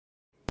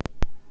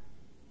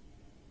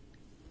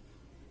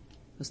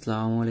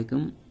আসসালামু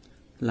আলাইকুম।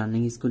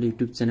 Learning school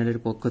YouTube চ্যানেলের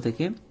পক্ষ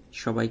থেকে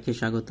সবাইকে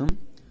স্বাগতম।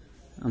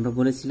 আমরা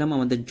বলেছিলাম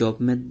আমাদের জব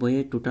ম্যাথ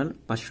বইয়ে টোটাল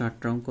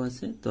 508টা অঙ্ক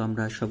আছে, তো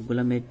আমরা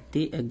সবগুলা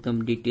ম্যাথই একদম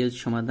ডিটেইলস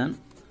সমাধান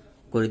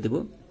করে দেব।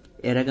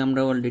 এর আগে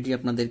আমরা অলরেডি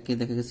আপনাদেরকে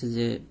দেখা গেছে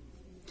যে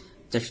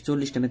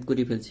 440টা ম্যাথ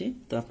করে ফেলছি,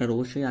 তো আপনারা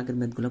অবশ্যই আগের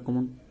ম্যাথগুলো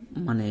কমন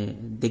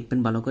দেখবেন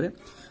ভালো করে,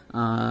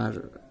 আর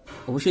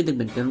অবশ্যই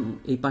দেখবেন, কারণ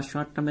এই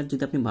 508টা ম্যাথ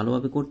যদি আপনি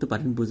ভালোভাবে করতে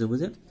পারেন বুঝে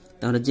বুঝে,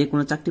 তাহলে যে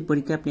কোনো চাকরি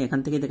পরীক্ষায় আপনি এখান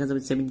থেকে দেখা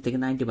যাবে 70 থেকে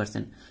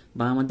 90%,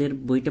 বা আমাদের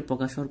বইটা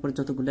প্রকাশ হওয়ার পর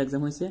যতগুলো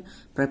এক্সাম হয়েছে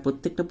প্রায়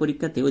প্রত্যেকটা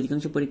পরীক্ষাতে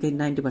অধিকাংশ পরীক্ষায়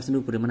 90%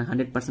 উপরে, মানে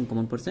 100%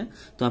 কমন পড়ছে।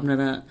 তো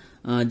আপনারা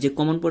যে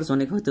কমন পড়ছে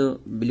অনেক হয়তো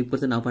বিলিভ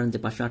করতে নাও পারেন যে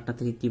 508টা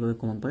থেকে কিভাবে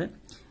কমন পড়ে।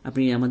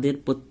 আপনি আমাদের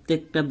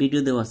প্রত্যেকটা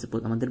ভিডিও দেওয়া আছে,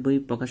 আমাদের বই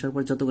প্রকাশ হওয়ার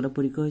পর যতগুলো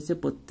পরীক্ষা হয়েছে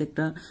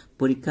প্রত্যেকটা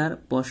পরীক্ষার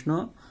প্রশ্ন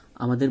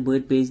আমাদের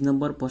বইয়ের পেজ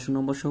নম্বর, প্রশ্ন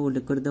নম্বর সহ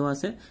উল্লেখ করে দেওয়া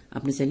আছে।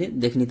 আপনি চাইলে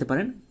দেখে নিতে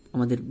পারেন,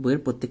 আমাদের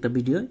বইয়ের প্রত্যেকটা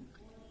ভিডিও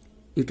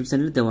ইউটিউব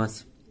চ্যানেলে দেওয়া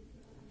আছে।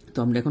 তো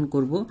আমরা এখন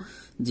করব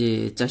যে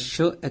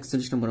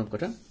 441 নম্বর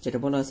অঙ্কটা, যেটা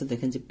বলা আছে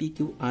দেখেন যে পি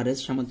কিউ আর এস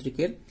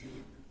সামান্তরিকের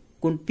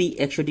কোণ পি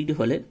 100 ডিগ্রি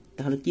হলে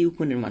তাহলে কিউ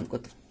কোণের মান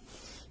কত।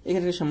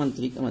 এখানে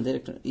সামান্তরিক আমাদের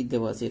একটা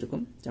দেওয়া আছে এরকম,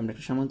 যে আমরা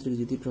একটা সামান্তরিক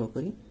যদি ড্র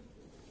করি,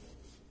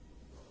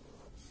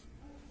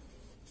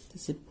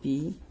 পি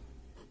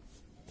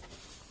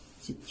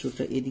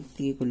চিত্রটা এদিক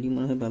থেকে করলে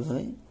মনে হয় ভালো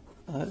হয়,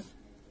 আর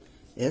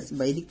এস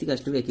বা এদিক থেকে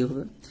আসলে একই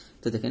হবে।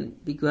 তো দেখেন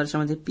পি কিউ আর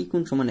সামান্তরিক পি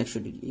কোণ সমান 100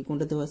 ডিগ্রি, এই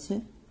কোণটা দেওয়া আছে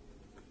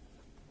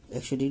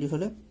 100 ডিগ্রি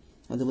হলে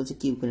আমাদের বলছে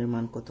কিউ কোণের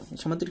মান কত।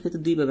 সামান্তরিকের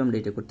ক্ষেত্রে দুইভাবে আমরা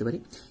এটা করতে পারি।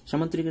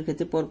 সামান্তরিকের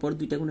ক্ষেত্রে পরপর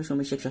দুইটা কোণের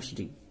সমস্যা 180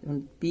 ডিগ্রি, এখন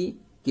P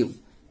Q,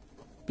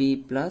 P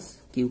plus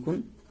Q কোণ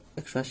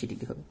 180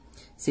 ডিগ্রি হবে।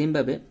 সেম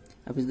ভাবে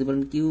আপনি যদি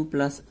বলেন কিউ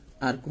প্লাস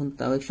আর কোণ,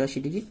 তাও 180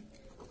 ডিগ্রি,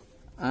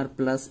 আর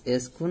প্লাস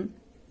এস কোণ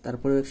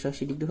তারপরেও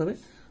 180 ডিগ্রি হবে।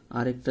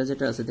 আর একটা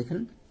যেটা আছে দেখেন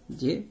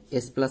যে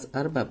এস প্লাস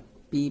আর বা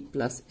পি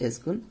প্লাস এস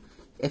কোণ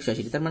 180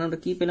 ডিগ্রি। তার মানে আমরা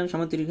কি পেলাম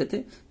সামান্তরিকের ক্ষেত্রে,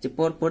 যে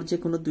পরপর যে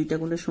কোনো দুইটা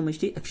কোণের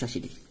সমষ্টি 180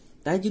 ডিগ্রি।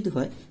 তাই যদি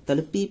হয়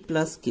তাহলে পি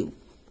প্লাস কিউ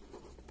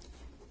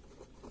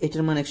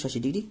এটার মান 180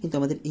 ডিগ্রি, কিন্তু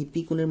আমাদের এই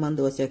পি কোণের মান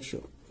দেওয়া আছে 100,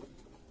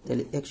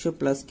 তাহলে 100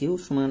 প্লাস কিউ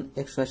সমান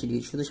 180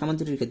 ডিগ্রি শুধু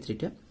সামান্তরিকের ক্ষেত্রে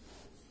এটা।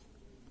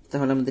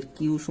 তাহলে আমাদের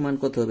কিউ সমান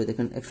কত হবে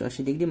দেখেন,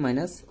 180 ডিগ্রি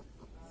মাইনাস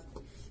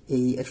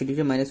এই 100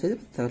 ডিগ্রি মাইনাস হয়ে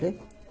যাবে, তাহলে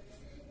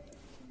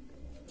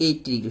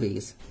 80 ডিগ্রি হয়ে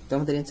গেছে। তো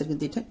আমাদের অ্যান্সার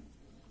কিন্তু এটা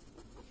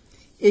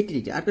 80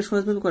 ডিগ্রি। আর একটা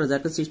সহজভাবে করা যায়,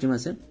 একটা সিস্টেম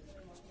আছে।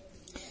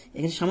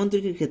 এখানে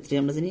সামান্তরিকের ক্ষেত্রে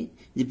আমরা জানি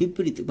যে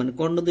বিপরীত মানে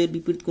কর্ণদ্বয়ের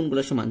বিপরীত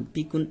কোণগুলো সমান,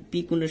 পি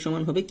কোণের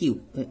সমান হবে কিউ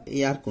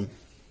এই আর কোণ,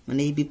 মানে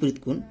এই বিপরীত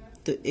কোণ।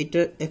 তো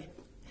এটা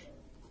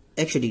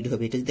 100 ডিগ্রি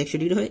হবে, এটা যদি 100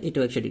 ডিগ্রি হয়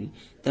এটাও 100 ডিগ্রি,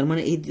 তার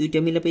মানে এই দুইটা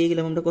মিলে পেয়ে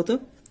গেলাম আমরা কত,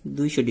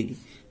 200 ডিগ্রি।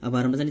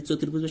 আবার আমরা জানি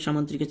চতুর্ভুজের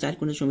সামান্তরিকের 4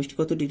 কোণের সমষ্টি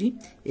কত ডিগ্রি,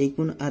 এই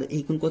কোণ আর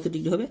এই কোণ কত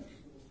ডিগ্রি হবে,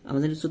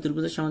 আমাদের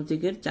চতুর্ভুজের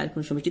সামান্তরিকের 4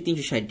 কোণের সমষ্টি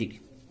 360 ডিগ্রি,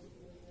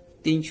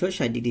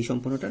 360 ডিগ্রি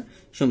সম্পূর্ণটার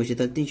সমষ্টি।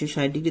 তাহলে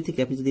 360 ডিগ্রি থেকে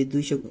আপনি যদি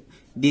 200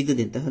 বিয়োগ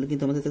দেন তাহলে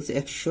কিন্তু আমাদের থাকছে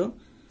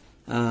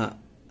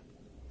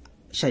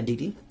 160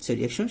 ডিগ্রি, সরি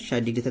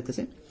 160 ডিগ্রি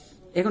থাকতেছে।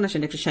 এখন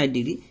আসেন 160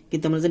 ডিগ্রি,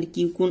 কিন্তু আমরা জানি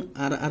কিউ কোণ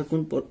আর আর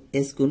কোণ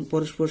এস কোণ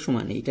পরস্পর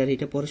সমান, এটার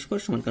এটা পরস্পর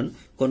সমান, কারণ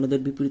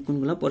কর্ণদ্বয়ের বিপরীত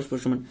কোণগুলো পরস্পর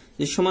সমান।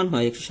 যদি সমান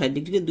হয় 160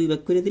 ডিগ্রিকে 2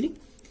 ভাগ করে দিলি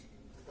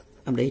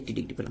আমরা 80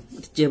 ডিগ্রি পেলাম।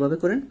 যেভাবে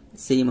করেন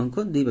সেই অঙ্ক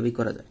দুইভাবেই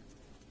করা যায়।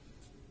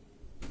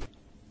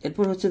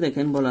 এরপর হচ্ছে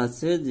দেখেন বলা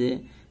আছে যে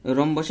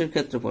রম্বসের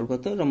ক্ষেত্রফল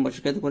কত।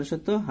 রম্বসের ক্ষেত্রফল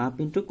সত্য হাফ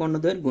ইন্টু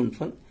কর্ণদ্বয়ের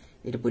গুণফল,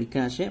 এটা পরীক্ষা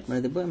আসে, আপনারা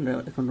দেখবো। আমরা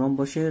এখন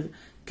রম্বসের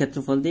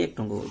ক্ষেত্রফল দিয়ে একটা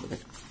অঙ্ক করবো।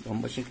 দেখেন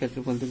রম্বসের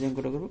ক্ষেত্রফল দিয়ে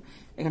অঙ্কটা করবো।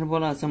 এখানে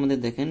বলা আছে আমাদের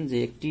দেখেন যে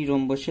একটি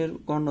রম্বসের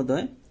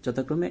কর্ণদ্বয়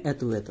যথাক্রমে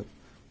এত এত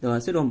দেওয়া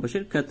আছে,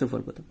 রম্বসের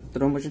ক্ষেত্রফল কত। তো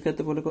রম্বসের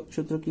ক্ষেত্রফলের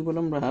সূত্র কি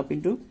বললাম আমরা, হাফ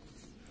ইন্টু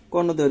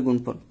কর্ণদ্বয়ের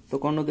গুণফল। তো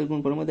কর্ণদ্বয়ের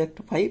গুণফলের মধ্যে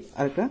একটা 5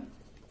 আর একটা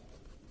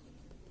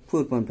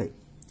 4.5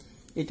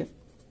 এটা।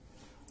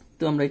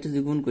 তো আমরা এটা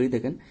যদি গুণ করি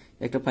দেখেন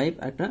একটা 5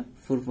 আর একটা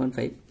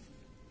 4.5,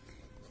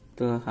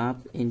 তো হাফ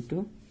ইন্টু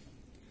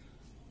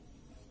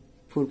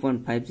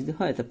 4.5 যদি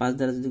হয় তা 5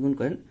 দ্বারা যদি গুণ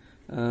করেন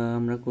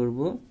আমরা করব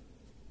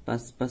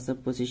 5 5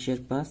 25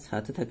 5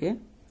 হাতে থাকে,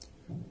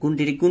 গুণ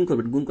ডিরেক্ট গুণ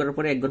করবেন, গুণ করার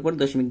পরে একবার পর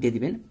দশমিক দিয়ে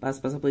দিবেন। 5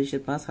 5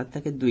 25 5 হাতে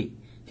থাকে 2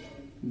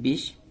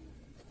 20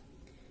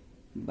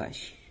 22,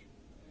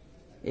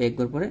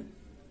 একবার পরে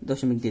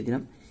দশমিক দিয়ে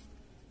দিলাম।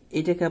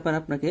 এটাকে আবার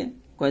আপনাকে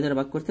কয় দ্বারা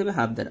ভাগ করতে হবে,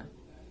 হাফ দ্বারা।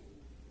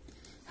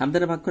 হাফ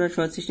দ্বারা ভাগ করার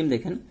সহজ সিস্টেম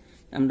দেখেন,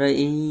 আমরা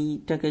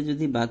এইটাকে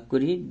যদি ভাগ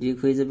করি ডিরেক্ট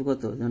হয়ে যাবে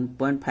কত, যেমন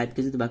 0.5 কে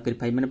যদি ভাগ করি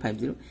 5 মানে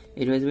 50,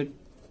 এটা হয়ে যাবে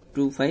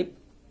 25,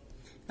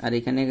 আর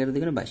এখানে 11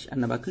 দিকে 22, আর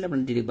না ভাগ করলে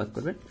আপনারা ডিরেক্ট ভাগ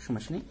করবেন,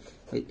 সমস্যা নেই।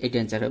 এটা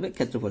অ্যান্সার হবে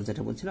ক্ষেত্রফল,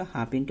 যেটা বলছিল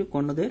হাফ ইন্টু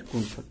কর্ণদ্বয়ের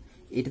গুণফল।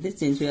 এটাতে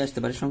চেঞ্জ হয়ে আসতে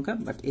পারে সংখ্যা,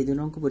 বাট এই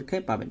দুটো অঙ্ক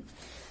পরীক্ষায় পাবেন।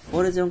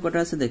 পরে যে অঙ্কটা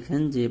আছে দেখেন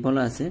যে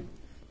বলা আছে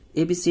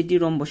এবিসিডি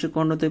রম্বসের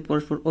কর্ণদ্বয়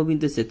পরস্পর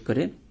অবিন্দু ছেদ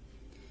করে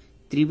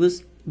ত্রিভুজ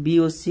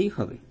বিওসি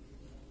হবে।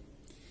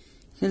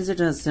 এখানে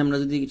যেটা আছে আমরা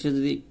যদি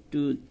একটু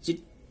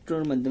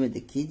চিত্রের মাধ্যমে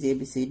দেখি যে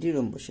এবিসিডি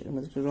রম্বসের,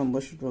 আমরা একটা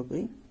রম্বস ড্র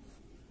করি।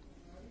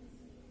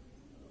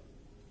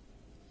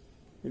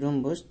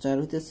 রম্বস যার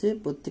হইতেছে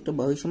প্রত্যেকটা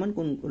বাহু সমান,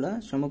 কোণগুলা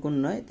সমকোণ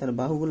নয়, তার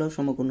বাহুগুলাও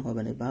সমকোণ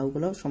হবে না,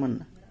 বাহুগুলাও সমান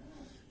না।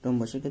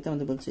 রম্বসের ক্ষেত্রে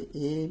আমাদের বলছে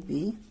এ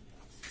বি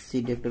সি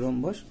ডি একটা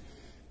রম্বস,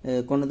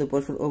 কর্ণদ্বয়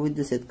পরস্পর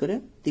অবিদ্যুৎ ছেদ করে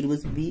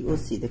ত্রিভুজ বি ও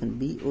সি, দেখেন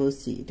বি ও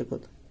সি এটা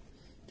কত,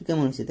 এটা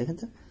কেমন হয়েছে দেখেন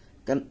তো,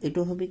 কারণ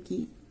এটা হবে কি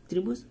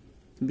ত্রিভুজ,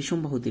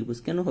 বিষমবাহু ত্রিভুজ।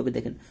 কেন হবে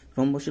দেখেন,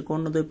 রম্বসের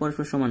কর্ণদ্বয়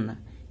পরস্পর সমান না,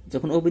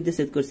 যখন অবিদ্যুৎ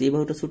ছেদ করছে এই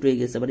বাহুটা ছোট হয়ে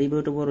গেছে, আবার এই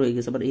বাহুটা বড় হয়ে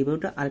গেছে, আবার এই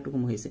বাহুটা আরেকটু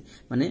কম হয়েছে।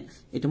 মানে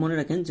এটা মনে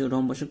রাখেন যে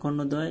রম্বসের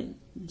কর্ণদ্বয়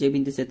যে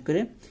বিন্দু ছেদ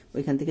করে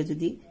ওইখান থেকে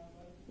যদি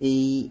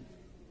এই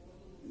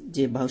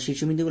যে বাহু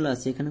শীর্ষবিন্দুগুলো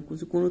আছে এখানে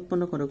কোণ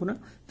উৎপন্ন করে কোনো,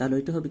 তাহলে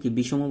ওইটা হবে কি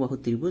বিষমবাহু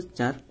ত্রিভুজ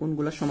যার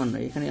কোণগুলো সমান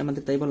নয়। এখানে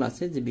আমাদের তাই বলা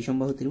আছে যে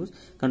বিষমবাহু ত্রিভুজ,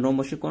 কারণ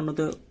রম্বসের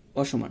কর্ণদ্বয়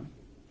অসমান,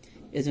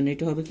 এজন্য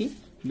এটা হবে কি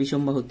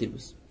বিষমবাহু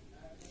ত্রিভুজ।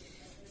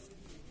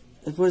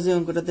 এরপর যে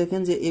অঙ্কটা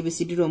দেখেন যে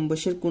এবিসিডি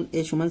রম্বসের কোণ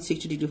এ সমান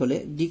 60 ডিগ্রি হলে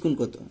ডি কোণ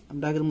কত।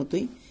 আমরা আগের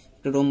মতোই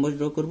একটা রম্বস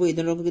ড্র করবো। এই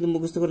ধরনের অঙ্ক কিন্তু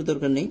মুখস্থ করার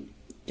দরকার নেই,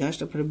 জাস্ট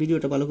আপনারা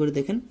ভিডিওটা ভালো করে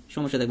দেখেন,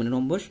 সমস্যা থাকবে না।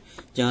 রম্বস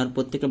যার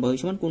প্রত্যেকটা বাহু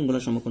সমান, কোণগুলো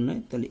সমকোণ নয়,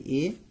 তাহলে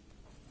এ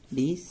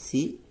ডি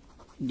সি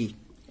ডি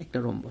একটা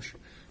রম্বস।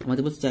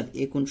 আমাদের বলছে যার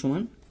এ কোণ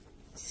সমান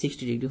 60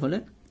 ডিগ্রি হলে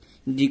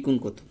ডি কোণ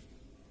কত,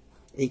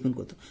 এই কোণ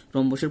কত।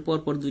 রম্বসের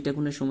পরপর দুইটা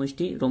কোণের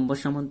সমষ্টি, রম্বস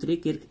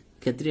সামান্তরিকের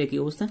ক্ষেত্রে একই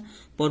অবস্থা,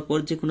 পরপর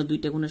যে কোনো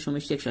দুইটা কোণের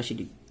সমষ্টি 180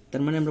 ডিগ্রি।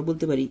 তার মানে আমরা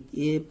বলতে পারি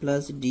এ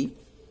প্লাস ডি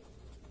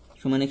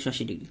সমান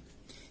 180 ডিগ্রি।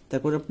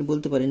 তারপর আপনি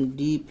বলতে পারেন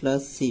ডি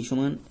প্লাস সি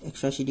সমান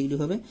 180 ডিগ্রি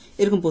হবে।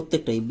 এরকম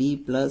প্রত্যেকটাই বি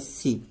প্লাস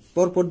সি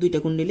পরপর দুইটা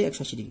কোণ নিলে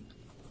 180 ডিগ্রি,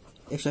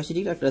 180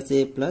 ডিগ্রি। একটা আছে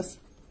এ প্লাস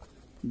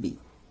বি,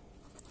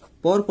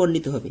 পরপর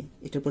নিতে হবে,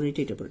 এটার পর এটা,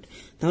 এটার পর এটা।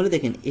 তাহলে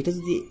দেখেন এটা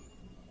যদি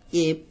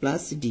এ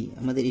প্লাস ডি,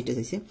 আমাদের এটা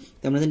চাইছে,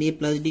 তাহলে আমরা জানি এ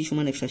প্লাস ডি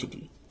সমান 180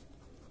 ডিগ্রি।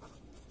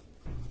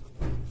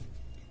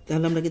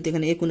 তাহলে আমরা কিন্তু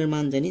এখানে এ কোণের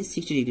মান জানি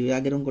 60 ডিগ্রি,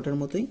 আগের অঙ্কটার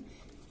মতোই।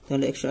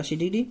 তাহলে 180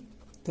 ডিগ্রি,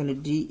 তাহলে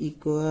D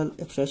equal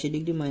 180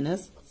 degree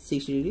minus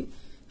 60 degree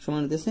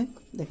সমান হতেছে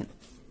দেখেন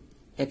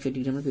 100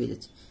 ডিগ্রি আমরা পেয়ে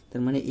যাচ্ছি।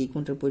 তার মানে এই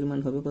কোণটার পরিমাণ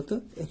হবে কত,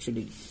 100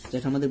 ডিগ্রি,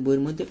 যেটা আমাদের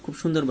বইয়ের মধ্যে খুব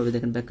সুন্দরভাবে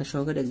দেখেন ব্যাখ্যা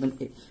সহকারে একদম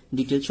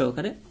ডিটেল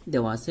সহকারে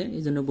দেওয়া আছে।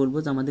 এই জন্য বলবো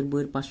যে আমাদের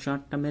বইয়ের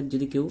 508টা ম্যাথ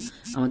যদি কেউ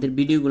আমাদের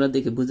ভিডিওগুলো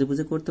দেখে বুঝে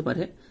বুঝে করতে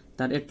পারে,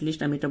 তার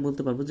অ্যাটলিস্ট আমি এটা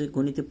বলতে পারবো যে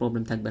গণিতে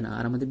প্রবলেম থাকবে না।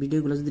 আর আমাদের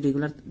ভিডিওগুলো যদি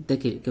রেগুলার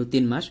দেখে কেউ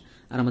 3 মাস,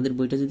 আর আমাদের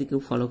বইটা যদি কেউ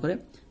ফলো করে,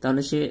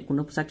 তাহলে সে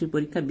কোনো চাকরির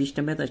পরীক্ষা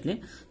 20টা ম্যাথ আসলে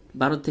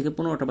 12 থেকে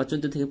 15টা বা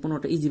 14 থেকে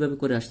 15টা ইজিভাবে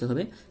করে আসতে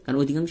হবে। কারণ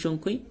অধিকাংশ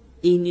অঙ্কই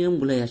এই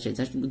নিয়মগুলোই আসে,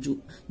 জাস্ট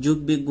যোগ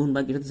বিয়োগ গুণ বা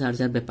এটা যার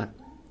যার ব্যাপার,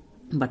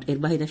 বাট এর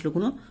বাইরে আসলে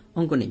কোনো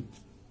অঙ্ক নেই।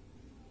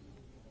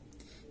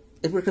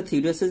 এরপর একটা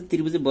থিওরি আছে,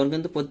 ত্রিভুজের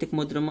বর্গান্ত প্রত্যেক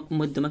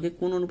মধ্যমাকে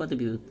কোন অনুপাতে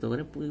বিভক্ত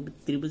করে।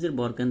 ত্রিভুজের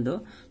বর্গান্ত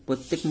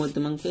প্রত্যেক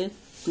মধ্যমাকে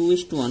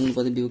 2:1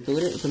 অনুপাতে বিভক্ত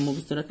করে, এটা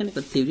মুখস্থ রাখেন,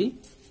 একটা থিওরি।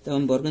 তো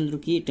আমি বর্গান্ত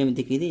কি এটা আমি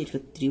দেখিয়ে দিই। এটা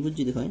ত্রিভুজ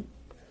যদি হয়,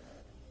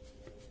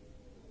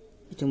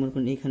 এটা মনে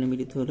করেন এখানে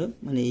মিলিত হলো,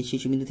 মানে এই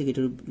শীর্ষবিন্দু থেকে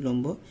এটার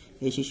লম্ব,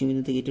 এই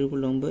শীর্ষবিন্দু থেকে এটার উপর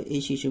লম্ব,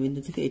 এই শীর্ষবিন্দু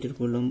থেকে এটার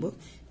উপর লম্ব,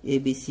 এ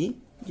বি সি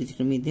যদি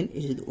একটা মিল দেন,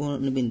 এটা যদি ও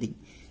বিন্দু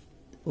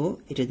ও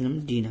এটা দিলাম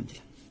ডি নাম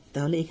দিলাম।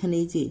 তাহলে এখানে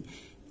এই যে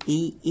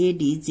এই এ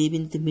ডি যে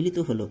বিন্দুতে মিলিত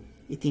হলো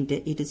এই তিনটা,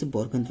 এটা হচ্ছে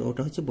বর্গান্ত,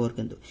 ওটা হচ্ছে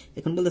বর্গান্ত।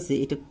 এখন বলতেছে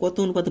এটা কত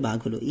অনুপাতে ভাগ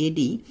হলো,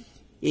 এডি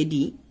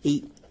এই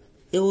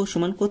এও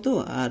সমান কত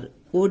আর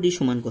ও ডি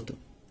সমান কত,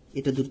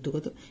 এটা দূরত্ব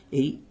কত,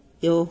 এই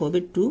এও হবে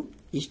 2:,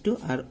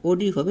 আর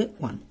ওডি হবে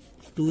 1,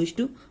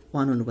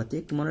 2:1 অনুপাতে।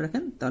 একটু মনে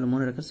রাখেন, তাহলে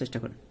মনে রাখার চেষ্টা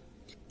করেন।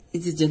 এই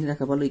যে জেনে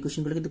রাখা ভালো, এই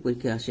কোশ্চেনগুলো কিন্তু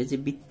পরীক্ষায় আসে যে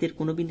বৃত্তের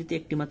কোনো বিন্দুতে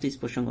একটি মাত্র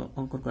স্পর্শক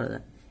অঙ্কন করা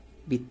যায়।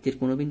 বৃত্তের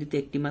কোনো বিন্দুতে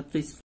একটি মাত্র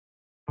স্পর্শক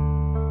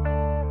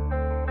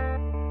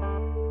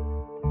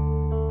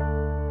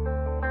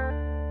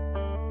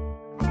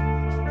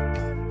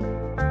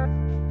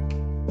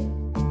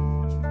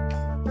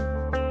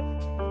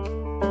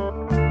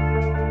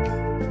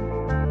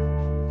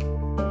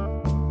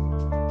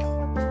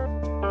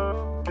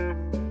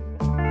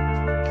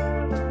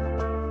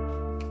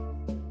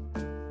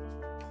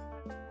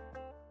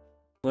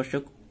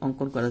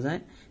অঙ্কন করা যায়।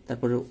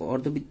 তারপরে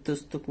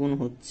অর্ধবৃত্তস্থ কোণ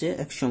হচ্ছে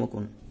এক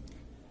সমকোণ,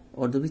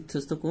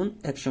 অর্ধবৃত্তস্থ কোণ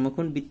এক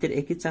সমকোণ, বৃত্তের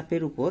একই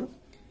চাপের উপর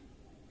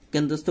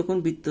কেন্দ্রস্থ কোণ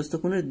বৃত্তস্থ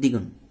কোণের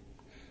দ্বিগুণ,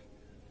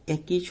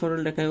 একই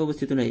সরল রেখায়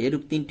অবস্থিত নয়।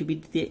 এরূপ তিনটি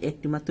বৃত্তিতে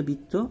একটি মাত্র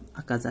বৃত্ত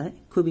আঁকা যায়।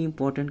 খুবই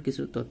ইম্পর্টেন্ট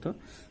কিছু তথ্য,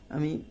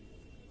 আমি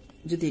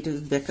যদি এটা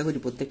ব্যাখ্যা করি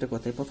প্রত্যেকটা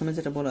কথায়। প্রথমে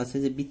যেটা বলা আছে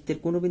যে বৃত্তের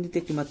কোনো বিন্দুতে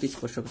একটি মাত্র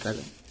স্পর্শক আঁকা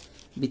যায়,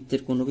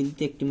 বৃত্তের কোনো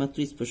বিন্দুতে একটি মাত্র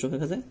স্পর্শক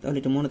আঁকা যায়। তাহলে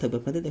এটা মনে থাকবে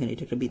আপনাদের। দেখেন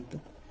এটা একটা বৃত্ত,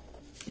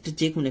 এটা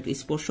যে কোনো একটা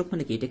স্পর্শক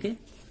মানে কি, এটাকে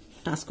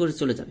টাচ করে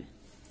চলে যাবে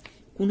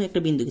কোনো একটা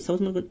বিন্দুকে। সাপোজ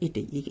মনে করেন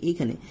এটাই,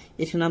 এইখানে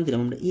এটা নাম দিলাম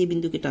আমরা, এই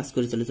বিন্দুকে টাচ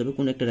করে চলে যাবে,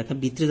 কোনো একটা রেখা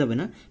ভিতরে যাবে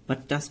না, বাট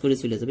টাচ করে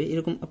চলে যাবে।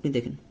 এরকম আপনি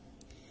দেখেন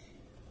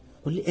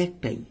বললে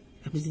একটাই,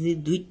 আপনি যদি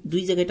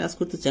দুই জায়গায় টাচ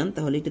করতে চান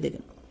তাহলে এটা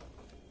দেখেন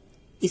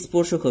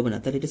স্পর্শক হবে না,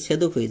 তাহলে এটা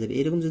ছেদক হয়ে যাবে।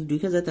 এরকম যদি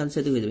দুইটা যায় তাহলে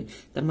ছেদক হয়ে যাবে।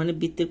 তার মানে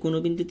বৃত্তের কোনো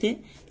বিন্দুতে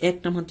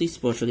একটা মাত্র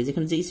স্পর্শক,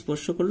 যেখানে যে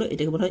স্পর্শ করলো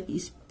এটাকে বলা হয়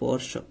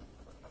স্পর্শক।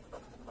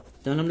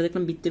 তাহলে আমরা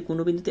দেখলাম বৃত্তের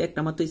কোনো বিন্দুতে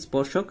একটা মাত্র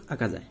স্পর্শক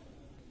আঁকা যায়।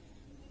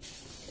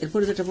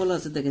 এরপরে যেটা বলা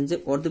আছে দেখেন যে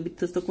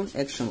অর্ধবৃত্তস্থ কোণ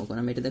এক সমকোণ।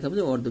 আমি এটা দেখাবো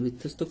যে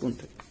অর্ধবৃত্তস্থ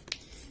কোণটা,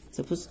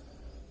 সাপোজ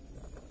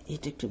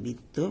এটা একটা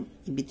বৃত্ত,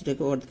 এই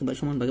বৃত্তটাকে অর্ধেক বা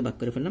সমান ভাগে ভাগ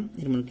করে ফেললাম,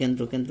 এর মানে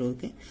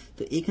কেন্দ্রকে।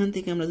 তো এখান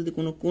থেকে আমরা যদি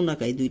কোনো কোণ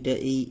আঁকাই, দুইটা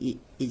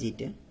এই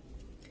যেটা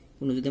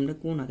কোনো যদি আমরা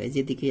কোণ আঁকাই,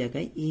 যেদিকে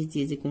আঁকাই এই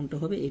যে কোণটা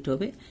হবে এটা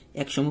হবে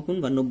এক সমকোণ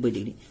বা 90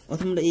 ডিগ্রি।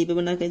 অথবা আমরা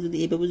এইভাবে না আঁকাই, যদি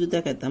এইভাবে যদি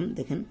আঁকাতাম,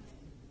 দেখেন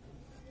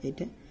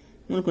এটা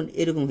মনে করুন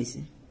এরকম হয়েছে,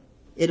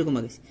 এরকম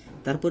আগে,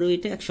 তারপরেও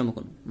এটা এক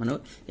সমকোণ। মানে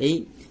এই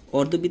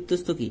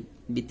অর্ধবৃত্তস্থ কি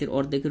বৃত্তের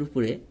অর্ধেকের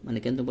উপরে মানে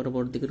কেন্দ্র বরাবর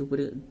অর্ধেকের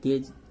উপরে দিয়ে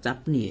চাপ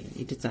নিয়ে,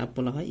 এটা চাপ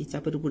বলা হয়। এই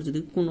চাপের উপর যদি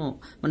কোনো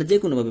মানে যে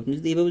কোনো ভাবে আপনি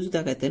যদি এইভাবে যদি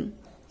আঁকাতেন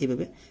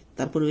এইভাবে,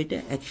 তারপরে এটা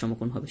এক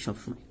সমকোণ হবে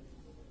সবসময়।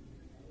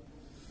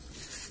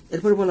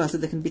 এরপর বলা আছে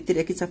দেখেন বৃত্তের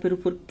একই চাপের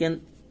উপর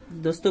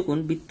কেন্দ্রস্থ কোণ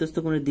বৃত্তস্থ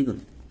কোণের দ্বিগুণ।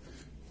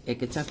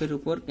 একই চাপের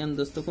উপর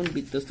কেন্দ্রস্থ কোণ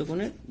বৃত্তস্থ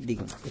কোণের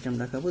দ্বিগুণ, এটা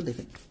আমরা দেখাবো।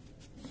 দেখেন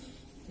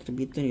একটা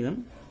বৃত্ত নিলাম,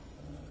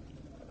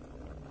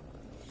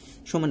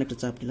 সমান একটা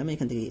চাপ নিলাম,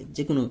 এখান থেকে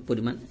যে কোনো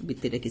পরিমাণ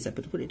বৃত্তের একই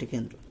চাপের উপর এটা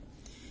কেন্দ্র।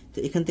 তো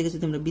এখান থেকে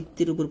যদি আমরা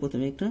বৃত্তের উপর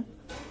প্রথমে একটা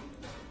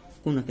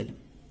কোণ আঁকালাম,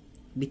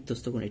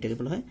 বৃত্তস্থ কোণ এটাকে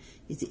বলা হয়।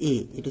 এই যে এ,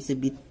 এটা হচ্ছে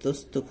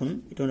বৃত্তস্থ কোণ,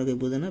 এটা অনেকে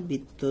বোঝে না,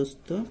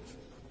 বৃত্তস্থ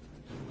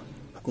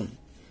কোণ।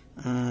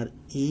 আর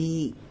এই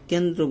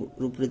কেন্দ্র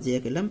উপরে যে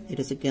আঁকালাম এটা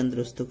হচ্ছে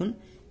কেন্দ্রস্থ কোণ,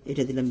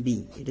 এটা দিলাম বি,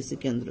 এটা হচ্ছে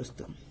কেন্দ্রস্থ।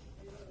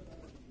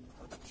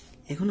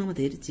 এখন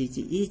আমাদের যে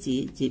এই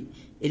যে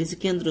এটা হচ্ছে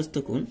কেন্দ্রস্থ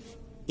কোণ,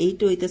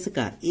 এইটা হইতেছে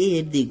কার? এ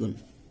এর দ্বিগুণ।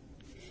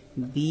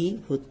 বি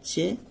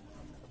হচ্ছে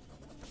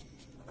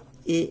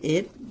এ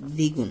এর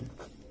দ্বিগুণ।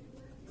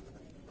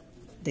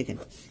 দেখেন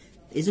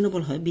এই জন্য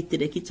বলা হয়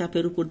বৃত্তের একই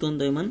চাপের উপর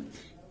দ্বন্দ্বয়মান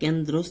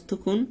কেন্দ্রস্থ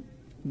কোণ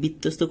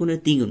বৃত্তস্থ কোণের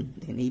দ্বিগুণ।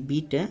 দেখেন এই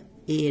বিটা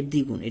এ এর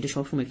দ্বিগুণ, এটা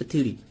সবসময় একটা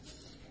থিওরি,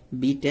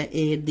 বিটা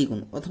এ এর দ্বিগুণ।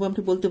 অথবা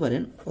আপনি বলতে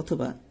পারেন,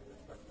 অথবা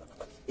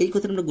এই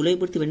কথাটা আমরা গুলাই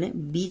পড়তে পারি না,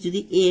 বি যদি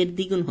এ এর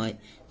দ্বিগুণ হয়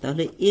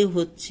তাহলে এ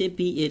হচ্ছে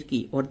বি এর কি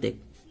অর্ধেক,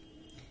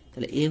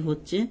 তাহলে এ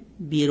হচ্ছে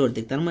বি এর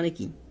অর্ধেক। তার মানে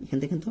কি এখান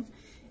দেখেন তো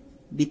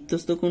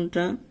বৃত্তস্থ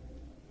কোণটা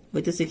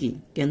হইতেছে কি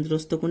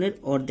কেন্দ্রস্থ কোণের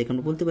অর্ধেক।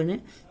 আমরা বলতে পারি না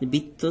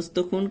বৃত্তস্থ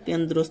কোণ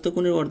কেন্দ্রস্থ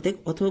কোণের অর্ধেক,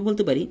 অথবা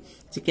বলতে পারি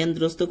যে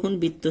কেন্দ্রস্থ কোণ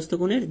বৃত্তস্থ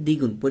কোণের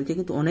দ্বিগুণ। পরীক্ষা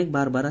কিন্তু অনেক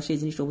বারবার আসে, এই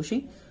জিনিসটা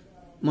অবশ্যই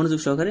মনোযোগ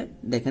সহকারে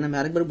দেখেন। আমি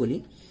আরেকবার বলি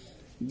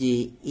যে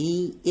এই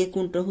এ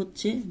কোণটা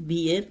হচ্ছে বি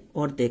এর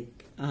অর্ধেক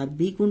আর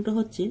বি কোণটা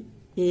হচ্ছে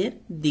এ এর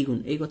দ্বিগুণ,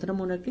 এই কথাটা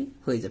মনে রাখলে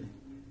হয়ে যাবে।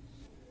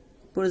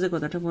 পরে যে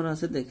কথাটা বলা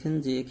আছে দেখেন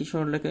যে একই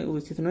সরলরেখায়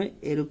অবস্থিত নয়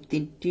এরূপ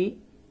তিনটি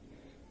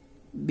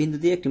বিন্দু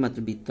দিয়ে একটি মাত্র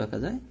বৃত্ত আঁকা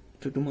যায়,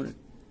 একটু মনে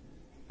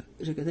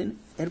রেখে দিন।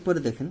 এরপরে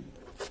দেখেন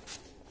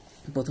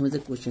প্রথমে যে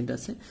কোশ্চেনটা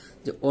আছে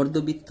যে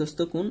অর্ধবৃত্তস্থ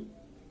কোণ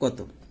কত।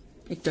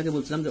 একটু আগে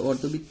বলছিলাম যে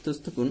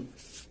অর্ধবৃত্তস্থ কোণ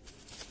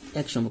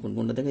এক সমকোণ,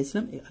 কোণটা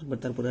দেখাইছিলাম একবার,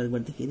 তারপরে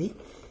আরেকবার দেখিয়ে দিই।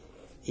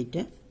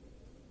 এইটা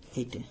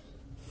এইটা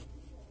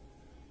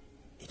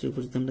এটার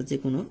উপর যদি আমরা যে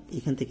কোনো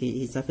এখান থেকে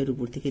এই চাপের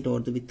উপর থেকে এটা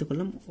অর্ধবৃত্ত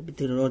করলাম,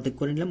 অর্ধেক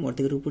করে নিলাম,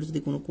 অর্ধেকের উপর যদি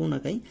কোনো কোণ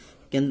আঁকাই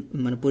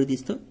মানে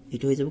পরিধিস্থ,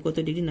 এটা হয়ে যাবে কত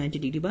ডিগ্রি? 90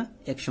 ডিগ্রি বা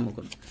এক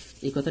সমকোণ।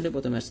 এই কথাটা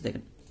প্রথমে আসছে।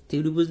 দেখেন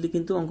থিওরি বুঝলে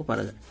কিন্তু অঙ্ক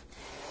পারা যায়।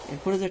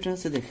 এরপরে যেটা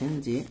আছে দেখেন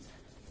যে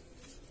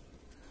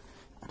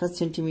 28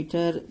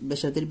 সেন্টিমিটার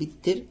ব্যাসার্ধের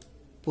বৃত্তের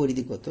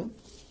পরিধি কত।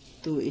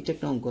 তো এটা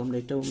একটা অঙ্ক, আমরা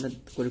এটাও আমরা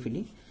করে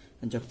ফেলি,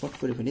 ঝটপট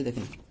করে ফেলি।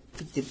 দেখেন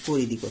বৃত্তের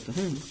পরিধি কত।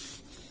 হ্যাঁ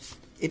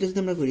এটা যদি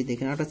আমরা করি,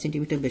 দেখেন 28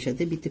 সেন্টিমিটার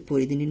ব্যাসার্ধে বৃত্তের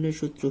পরিধি নির্ণয়ের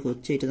সূত্র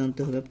হচ্ছে, এটা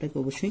জানতে হবে আপনাকে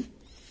অবশ্যই,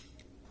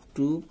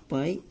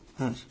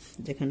 2πr,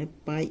 যেখানে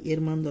পাই এর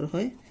মান ধরা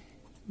হয়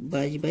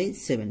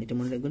 22/7। এটা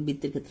মনে রাখবেন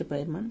বৃত্তের ক্ষেত্রে পাই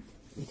এর মান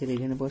এটা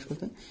এখানে বয়স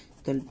করতে,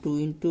 তাহলে 2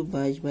 ×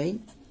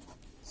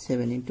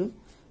 22/7 ×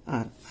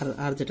 আর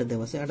আর যেটা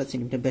দেওয়া আছে 28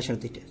 সেন্টিমিটার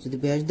ব্যাসার্ধ। এটা যদি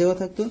ব্যাস দেওয়া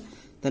থাকতো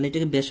তাহলে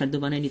এটাকে ব্যাসার্ধ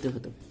বানিয়ে নিতে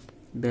হতো।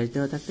 ব্যাস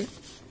দেওয়া থাকতে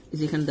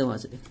যেখানে দেওয়া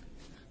আছে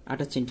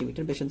 28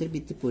 সেন্টিমিটার ব্যাসার্ধের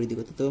বৃত্তের পরিধি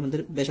কত, তো আমাদের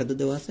ব্যাসার্ধ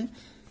দেওয়া আছে,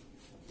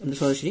 আমরা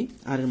সরাসরি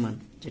আর এর মান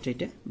যেটা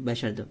এটা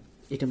ব্যাসার্ধ,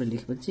 এটা আমরা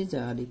লিখে পাচ্ছি যে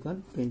আর =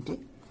 20।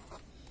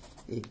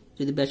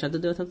 যদি ব্যাসার্ধ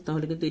দেওয়া থাকতো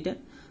তাহলে কিন্তু এটা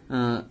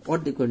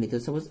অর্ধেক করে নিতে,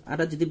 সাপোজ আর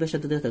যদি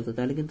ব্যাসার্ধ দেওয়া থাকতো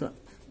তাহলে কিন্তু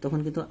তখন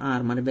কিন্তু আর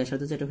মানে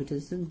ব্যাসার্ধ যেটা হইতে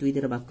যাচ্ছে 2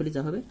 দ্বারা ভাগ করলে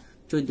যা হবে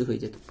 14 হয়ে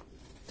যেত।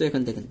 তো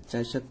এখন দেখেন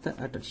 4 × 7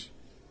 = 28।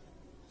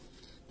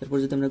 তারপর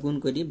যদি আমরা গুণ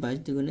করি 22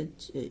 দ্বিগুণে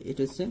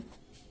এটা হচ্ছে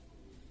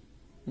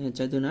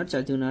 4 × 8,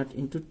 4 × 8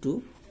 × 2,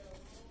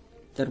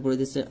 তারপরে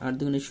দিচ্ছে 8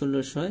 দ্বিগুণে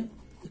 16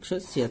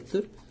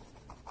 176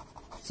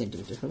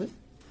 সেন্টিমিটার হবে।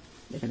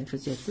 এখানে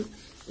 176,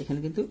 এখানে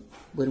কিন্তু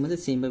বইয়ের মধ্যে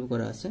সেম ভাবে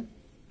করা আছে।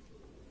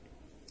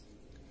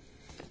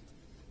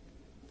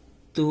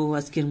 তো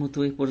আজকের মতো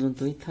এই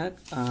পর্যন্তই থাক।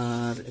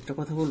 আর একটা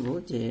কথা বলবো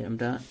যে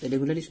আমরা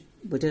রেগুলারলি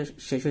বইটা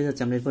শেষ হয়ে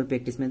যাচ্ছে, আমরা এরপর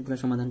প্র্যাকটিস ম্যাথগুলো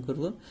সমাধান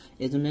করব।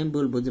 এই জন্য আমি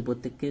বলবো যে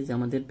প্রত্যেককে যে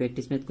আমাদের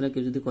প্র্যাকটিস ম্যাথগুলো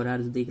কেউ যদি করে আর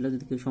যদি এগুলো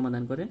যদি কেউ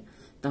সমাধান করে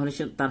তাহলে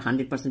সে তার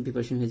 100%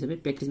 প্রিপারেশন হয়ে যাবে।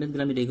 প্র্যাকটিস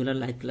ম্যাথগুলো আমি রেগুলার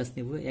লাইভ ক্লাস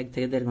নেব, 1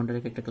 থেকে 1.5 ঘন্টার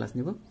একটা ক্লাস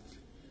নেব,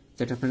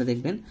 যেটা আপনারা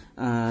দেখবেন।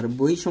 আর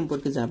বই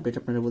সম্পর্কে যে আপডেট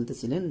আপনারা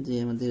বলতেছিলেন যে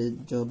আমাদের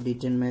জব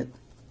রিটেন ম্যাথ,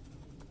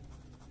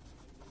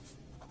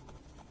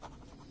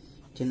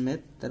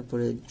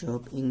 তারপরে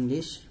জব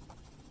ইংলিশ,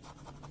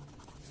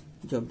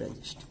 জব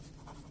ডাইজেস্ট,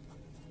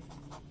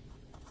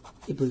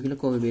 এই বইগুলো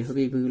কবে বের হবে?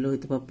 এই বইগুলো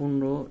হয়তো বা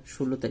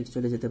 15-16 তারিখ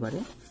চলে যেতে পারে,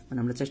 মানে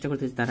আমরা চেষ্টা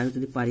করতেছি তার আগে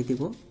যদি পারি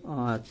দিব,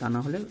 তা না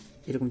হলে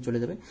এরকম চলে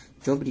যাবে।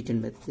 জব রিটেন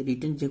ম্যাথ,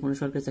 রিটেন যে কোনো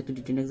সরকারি চাকরি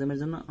রিটেন এক্সামের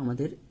জন্য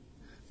আমাদের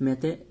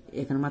ম্যাথে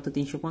এখানে মাত্র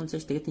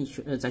 350 থেকে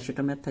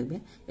 400টা ম্যাথ থাকবে,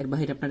 এর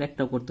বাইরে আপনার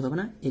একটাও করতে হবে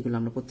না। এগুলো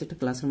আমরা প্রত্যেকটা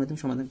ক্লাসের মাধ্যমে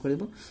সমাধান করে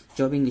দেবো।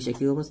 জব ইংলিশ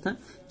একই অবস্থা,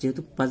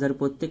 যেহেতু বাজার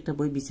প্রত্যেকটা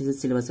বই বিসিএস এর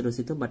সিলেবাসে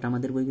রচিত, বাট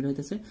আমাদের বইগুলো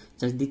হইতেছে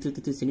জাস্ট দ্বিতীয়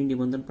তৃতীয় শ্রেণী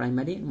নিবন্ধন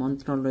প্রাইমারি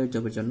মন্ত্রণালয়ের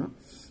জবের জন্য।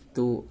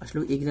 তো আসলে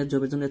এগুলা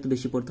জবের জন্য এত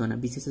বেশি পড়তে হয় না,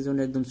 বিসিএস এর জন্য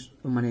একদম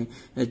মানে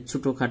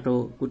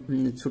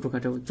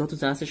ছোটখাটো যত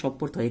যা আছে সব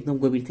পড়তে হয় একদম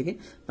গভীর থেকে।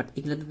 বাট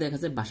এগুলাতে দেখা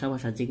যায় ভাষা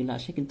যেগুলো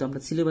আসে, কিন্তু আমরা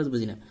সিলেবাস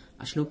বুঝি না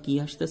আসলে কি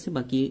আসতেছে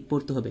বা কি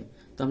পড়তে হবে।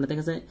 তো আমরা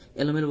দেখা যায়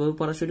এলোমেলো ভাবে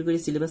পড়া শুরু করি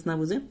সিলেবাস না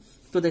বুঝে,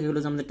 তো দেখা গেলো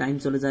যে আমাদের টাইম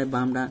চলে যায়, বা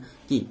আমরা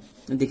কি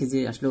দেখি যে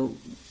আসলে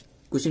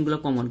কোশ্চেনগুলো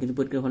কমন, কিন্তু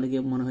পরীক্ষার হলে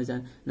গিয়ে মনে হয়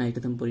যায় না এটা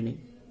তো আমি পড়ি নাই,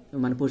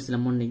 মানে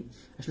পড়ছিলাম মনে নেই।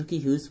 আসলে কি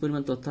হিউজ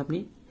পরিমাণ তথ্য আপনি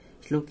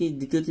আসলে কি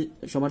দ্বিতীয়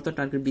সবার তো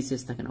টার্গেট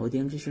বিসিএস থাকে না,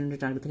 অধিকাংশ স্টুডেন্টের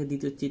টার্গেট থাকে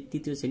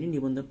তৃতীয় শ্রেণী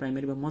নিবন্ধন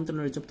প্রাইমারি বা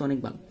মন্ত্রণালয়ের জব তো অনেক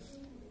ভালো,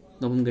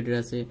 নবম গ্রেডের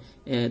আছে,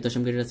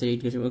 দশম গ্রেডের আছে, 8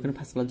 গ্রেডের, ওখানে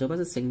ফার্স্ট ক্লাস জব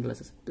আছে, সেকেন্ড ক্লাস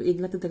আছে। তো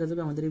এগুলাতে দেখা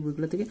যাবে আমাদের এই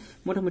বইগুলো থেকে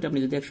মোটামুটি আপনি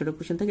যদি 100টা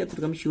কোশ্চেন থাকে,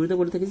 এতটুকু আমি শিওরিতে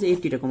বলে থাকি যে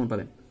 80টা কমন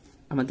পাবেন।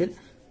 আমাদের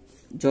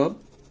জব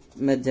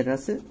ম্যাথ যেটা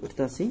আছে ওটা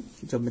তো আছেই,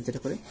 জব ম্যাথ যেটা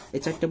করে এই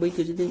 4টা বই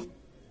কেউ যদি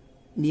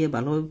নিয়ে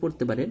ভালোভাবে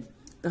পড়তে পারে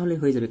তাহলে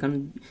হয়ে যাবে। কারণ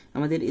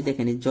আমাদের এই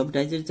দেখেন জব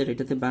ডাইজেস্ট যেটা,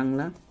 এটাতে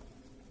বাংলা,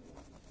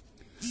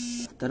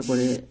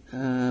 তারপরে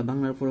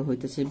বাংলার পরে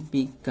হইতেছে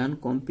বিজ্ঞান,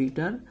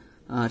 কম্পিউটার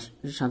আর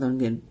সাধারণ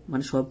জ্ঞান,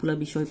 মানে সবগুলা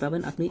বিষয়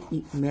পাবেন আপনি।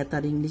 ম্যাথ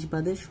আর ইংলিশ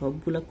বাদে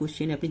সবগুলা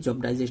কোশ্চেন আপনি জব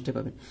ডাইজেস্টে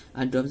পাবেন।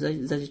 আর জব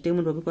ডাইজেস্ট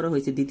এমন ভাবে করা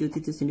হয়েছে দ্বিতীয়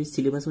তৃতীয় শ্রেণীর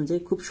সিলেবাস অনুযায়ী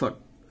খুব শর্ট।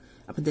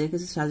 আপনি দেখা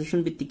গেছে সাজেশন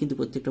ভিত্তিক কিন্তু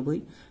প্রত্যেকটা বই।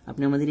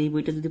 আপনি আমাদের এই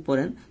বইটা যদি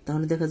পড়েন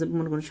তাহলে দেখা যাবে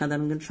মনে করেন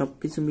সাধারণ জ্ঞান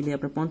সবকিছু মিলিয়ে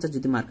আপনার 50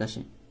 যদি মার্ক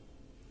আসে,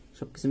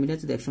 সবকিছু মিলিয়ে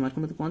যদি 100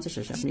 মার্কের মধ্যে 50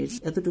 আসে, আপনি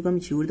এতটুকু আমি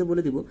শিউরিতে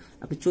বলে দিব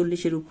আপনি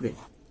 40-এর উপরে,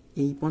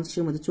 এই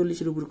 50-এর মধ্যে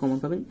 40-এর উপরে কমন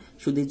পাবেন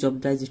শুধু এই জব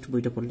ডাইজেস্ট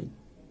বইটা পড়লেন।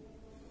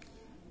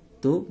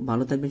 তো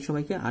ভালো থাকবেন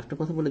সবাইকে। আরেকটা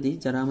কথা বলে দিই,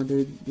 যারা আমাদের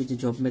এই যে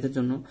জব ম্যাথের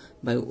জন্য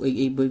বা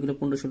এই বইগুলো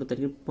 15-16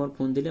 তারিখের পর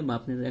ফোন দিলে বা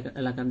আপনার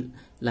এলাকার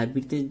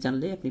লাইব্রেরিতে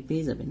জানলে আপনি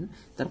পেয়ে যাবেন।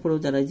 তারপরেও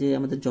যারা যে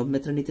আমাদের জব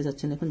ম্যাথটা নিতে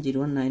চাচ্ছেন এখন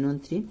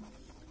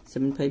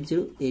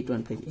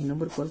 01913750815 এই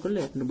নম্বর কল করলে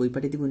আপনার বই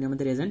পাঠিয়ে দিব। উনি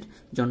আমাদের এজেন্ট,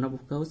 জন্না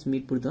বুক হাউস,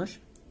 মিরপুর 10,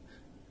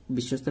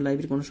 বিশ্বস্ত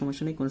লাইব্রেরি। কোনো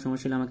সমস্যা নেই, কোনো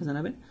সমস্যা হলে আমাকে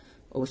জানাবেন,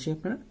 অবশ্যই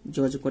আপনারা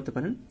যোগাযোগ করতে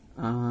পারেন।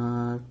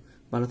 আর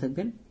ভালো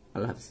থাকবেন,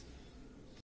 আল্লাহ হাফেজ।